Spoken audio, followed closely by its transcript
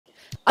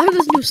I have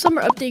this new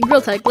summer update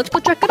gorilla tag. Let's go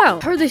check it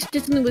out. I heard they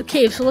did something with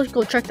caves, so let's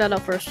go check that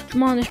out first.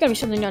 Come on, there's gotta be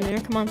something down here.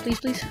 Come on, please,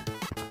 please.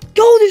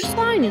 Yo, there's a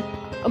sign!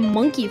 A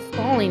monkey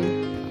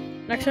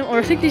falling. Next time, or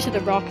I think these are the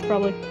rocks,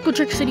 probably. Go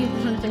check the city if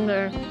there's anything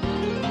there.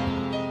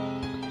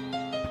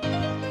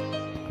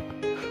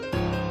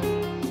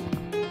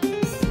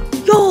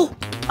 Yo!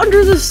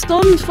 Under the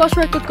stones!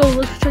 Flashlight, let's go.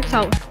 Let's check this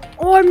out.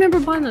 Oh, I remember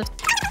buying this.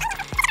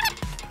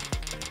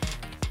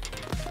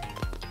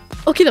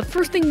 Okay, the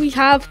first thing we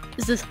have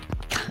is this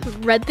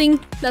red thing.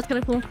 That's kind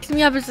of cool. Next thing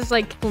we have is this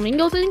like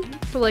flamingo thing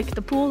for like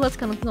the pool. That's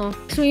kind of cool.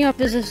 Next thing we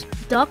have is this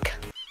duck.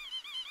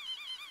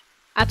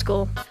 That's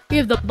cool. We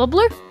have the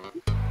bubbler.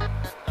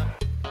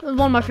 One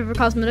of my favorite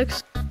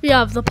cosmetics. We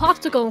have the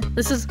popsicle.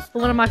 This is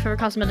one of my favorite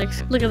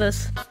cosmetics. Look at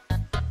this.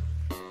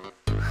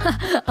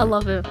 I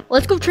love it.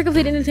 Let's go check if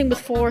they did anything with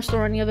forest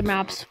or any other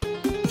maps.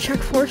 Check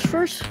forest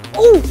first.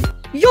 Oh!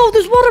 Yo,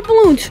 there's water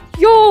balloons!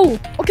 Yo!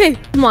 Okay,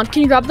 come on.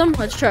 Can you grab them?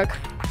 Let's check.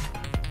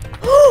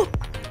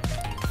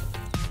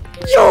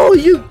 Yo,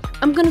 you!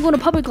 I'm gonna go to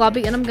public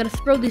lobby and I'm gonna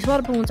throw these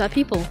water balloons at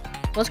people.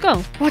 Let's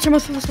go. Watch, I'm gonna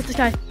throw this at this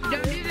guy.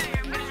 Don't do that.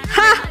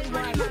 Ha!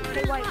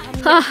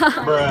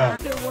 Ha!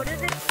 Bruh. What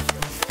is it?